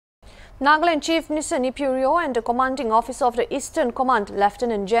Nagaland Chief Minister Nipurio and the Commanding Officer of the Eastern Command,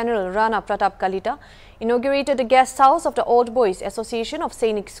 Lieutenant General Rana Pratap Kalita, inaugurated the guest house of the Old Boys Association of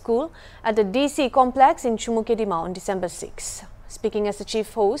Sainik School at the DC complex in Chumoukedima on December 6. Speaking as the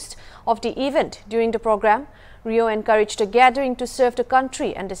chief host of the event during the program, Rio encouraged the gathering to serve the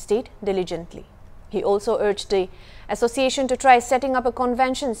country and the state diligently. He also urged the association to try setting up a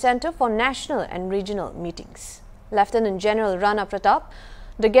convention center for national and regional meetings. Lieutenant General Rana Pratap,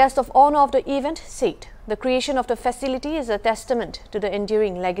 the guest of honor of the event, said the creation of the facility is a testament to the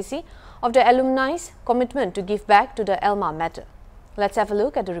enduring legacy of the Alumni'S commitment to give back to the Alma matter. Let's have a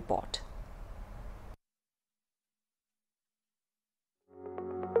look at the report.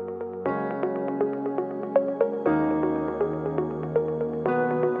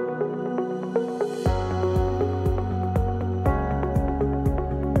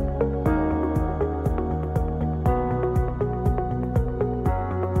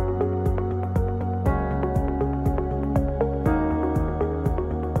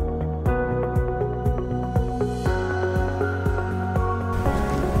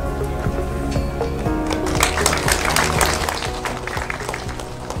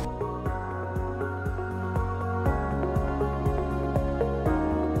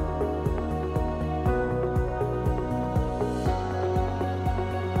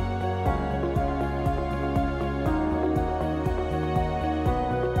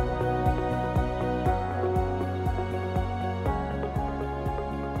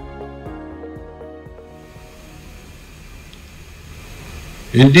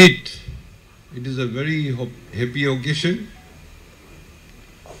 Indeed, it is a very happy occasion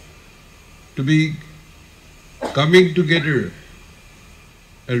to be coming together,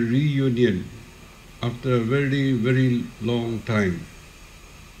 a reunion after a very, very long time.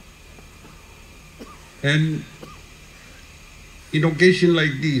 And in occasion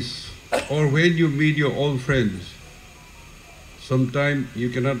like this, or when you meet your old friends, sometimes you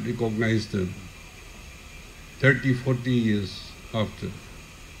cannot recognize them 30, 40 years after.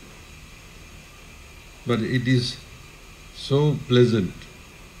 But it is so pleasant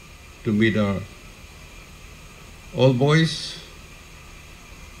to meet our old boys.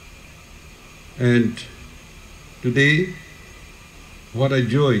 And today, what a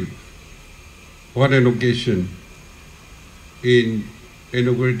joy, what an occasion in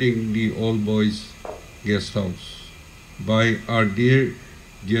inaugurating the Old Boys Guest House by our dear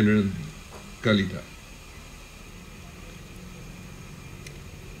General Kalita.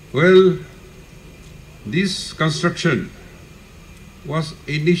 Well, this construction was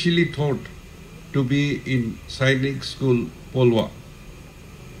initially thought to be in Sainik School, Polwa,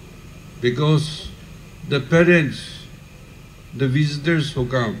 because the parents, the visitors who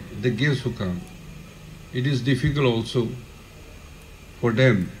come, the guests who come, it is difficult also for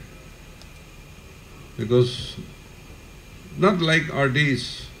them, because not like our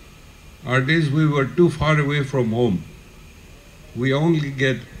days we were too far away from home. We only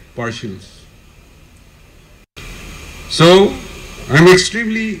get partials. So, I'm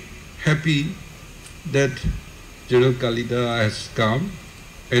extremely happy that General Kalita has come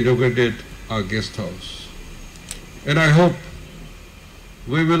and inaugurated our guest house. And I hope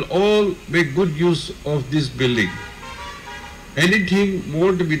we will all make good use of this building. Anything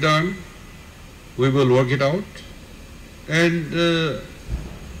more to be done, we will work it out. And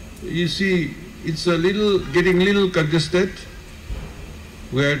you see, it's getting a little congested.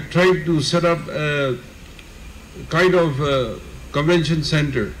 We are trying to set up a kind of convention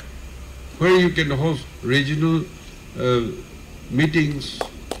center where you can host regional meetings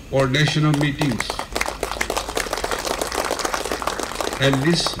or national meetings. And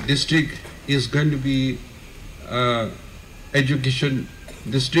this district is going to be education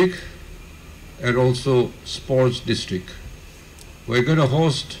district and also sports district. We're going to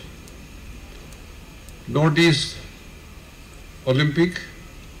host Northeast Olympic.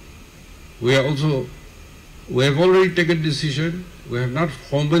 We have already taken decision. We have not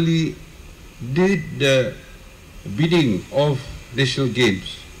formally did the bidding of national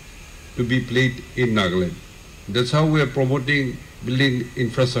games to be played in Nagaland. That's how we are promoting building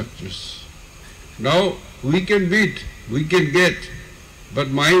infrastructures. Now we can bid, we can get, but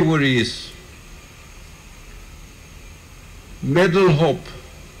my worry is medal hope.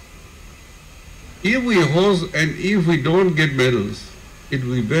 If we host and if we don't get medals, it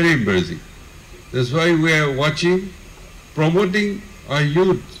will be very embarrassing. That's why we are watching, promoting our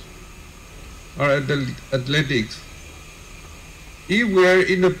youth, our athletics. If we are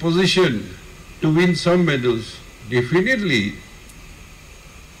in a position to win some medals, definitely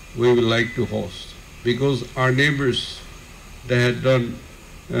we would like to host, because our neighbors, they had done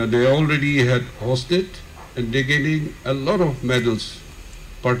they already had hosted, and they're getting a lot of medals,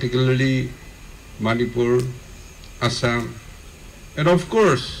 particularly Manipur, Assam, and of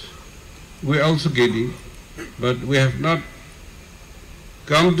course, we're also getting, but we have not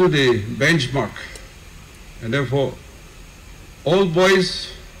come to the benchmark, and therefore, all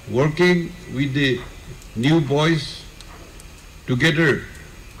boys working with the new boys together,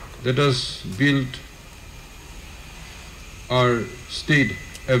 let us build our state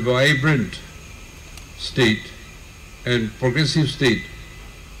a vibrant state and progressive state,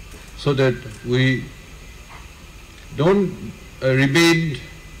 so that we don't remain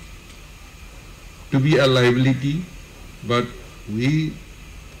to be a liability, but we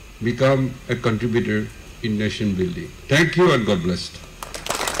become a contributor in nation building. Thank you and God bless.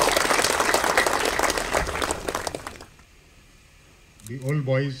 The old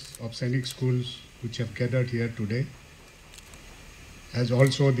boys of Sainik schools which have gathered here today, as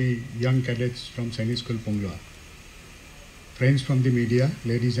also the young cadets from Sainik School Pungla, friends from the media,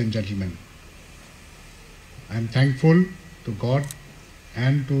 ladies and gentlemen, I am thankful to God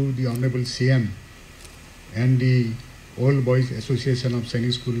and to the Honorable CM and the Old Boys Association of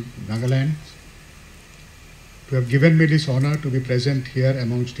Sainik School, Nagaland, to have given me this honor to be present here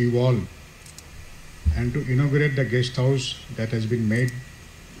amongst you all and to inaugurate the guest house that has been made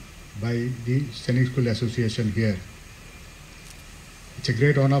by the Sainik School Association here. It's a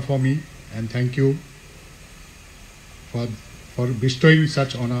great honor for me, and thank you for bestowing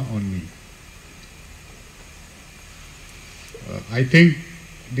such honor on me. I think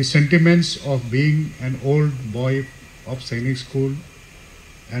the sentiments of being an old boy of Sainik School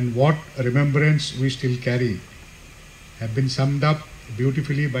and what remembrance we still carry have been summed up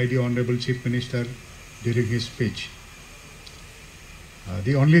beautifully by the Honorable Chief Minister during his speech.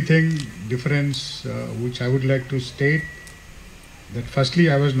 The only difference which I would like to state, that firstly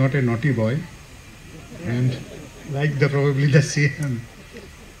I was not a naughty boy, and like probably the CM,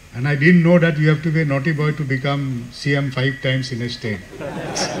 and I didn't know that you have to be a naughty boy to become CM 5 times in a state.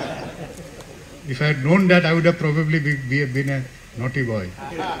 If I had known that, I would have probably been a naughty boy.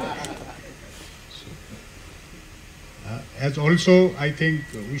 As also, I think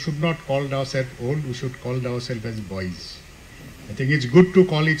we should not call ourselves old, we should call ourselves as boys. I think it's good to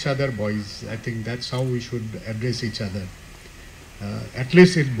call each other boys. I think that's how we should address each other. At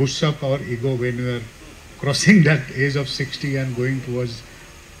least it boosts up our ego when we are crossing that age of 60 and going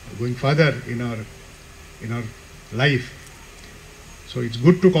further in our life. So it's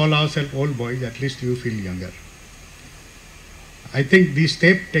good to call ourselves old boys, at least you feel younger. I think the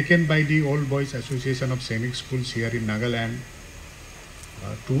step taken by the Old Boys Association of Sainik Schools here in Nagaland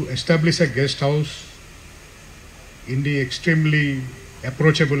to establish a guest house in the extremely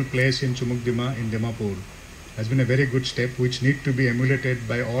approachable place in Chumoukedima in Dimapur has been a very good step, which need to be emulated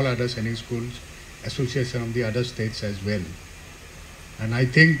by all other Sainik schools, association of the other states as well. And I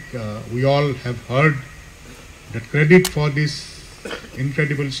think we all have heard that credit for this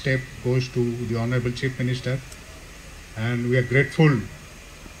incredible step goes to the Honorable Chief Minister, and we are grateful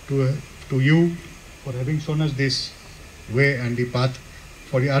to you for having shown us this way and the path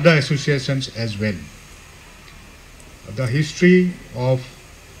for the other associations as well. The history of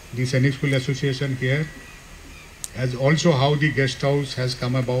the Sainik School Association here, as also how the guest house has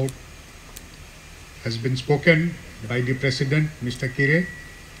come about, has been spoken by the President, Mr. Kire,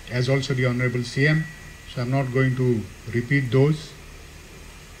 as also the Honorable CM. So I'm not going to repeat those.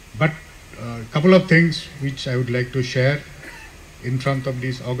 But a couple of things which I would like to share in front of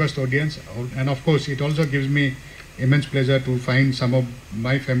this august audience. And of course, it also gives me immense pleasure to find some of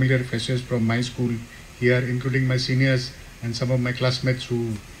my familiar faces from my school here, including my seniors and some of my classmates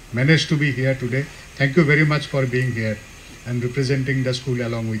who managed to be here today. Thank you very much for being here and representing the school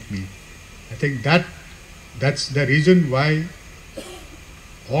along with me. I think that's the reason why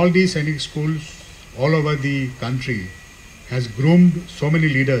all these Sainik schools all over the country has groomed so many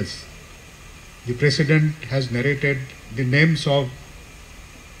leaders. The President has narrated the names of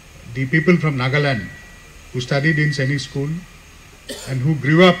the people from Nagaland who studied in Sainik school and who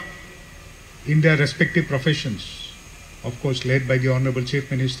grew up in their respective professions, of course led by the Honorable Chief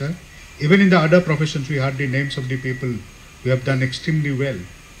Minister. Even in the other professions, we heard the names of the people who have done extremely well.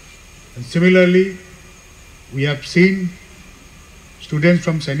 And similarly, we have seen students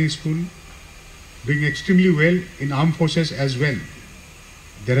from Sainik school doing extremely well in armed forces as well.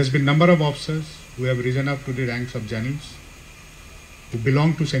 There has been number of officers who have risen up to the ranks of generals who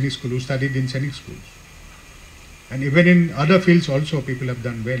belong to Sainik school, who studied in Sainik schools. And even in other fields also people have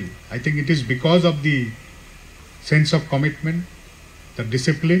done well. I think it is because of the sense of commitment, the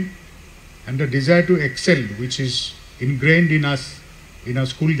discipline and the desire to excel which is ingrained in us in our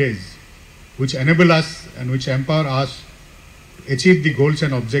school days, which enable us and which empower us to achieve the goals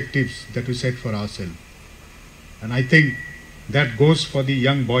and objectives that we set for ourselves. And I think that goes for the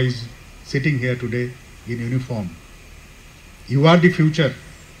young boys sitting here today in uniform. You are the future.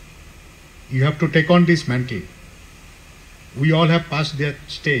 You have to take on this mantle. We all have passed that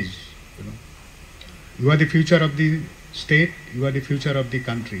stage. You are the future of the state. You are the future of the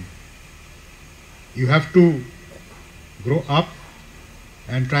country. You have to grow up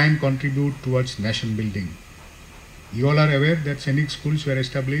and try and contribute towards nation building. You all are aware that Sainik schools were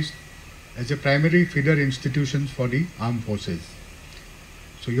established as a primary feeder institutions for the armed forces.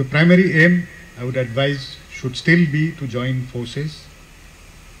 So your primary aim, I would advise, should still be to join forces,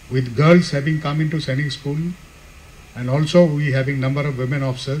 with girls having come into Sainik school, and also we having number of women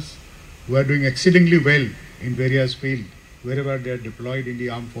officers who are doing exceedingly well in various fields wherever they are deployed in the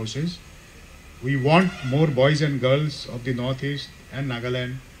armed forces. We want more boys and girls of the Northeast and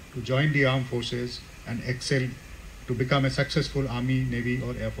Nagaland to join the armed forces and excel to become a successful Army, Navy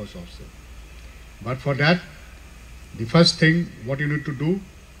or Air Force officer. But for that, the first thing what you need to do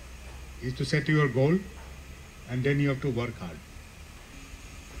is to set your goal, and then you have to work hard.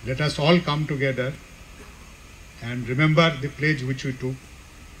 Let us all come together and remember the pledge which we took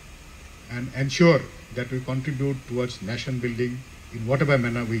and ensure that we contribute towards nation building in whatever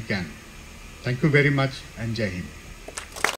manner we can. Thank you very much and Jai Hind.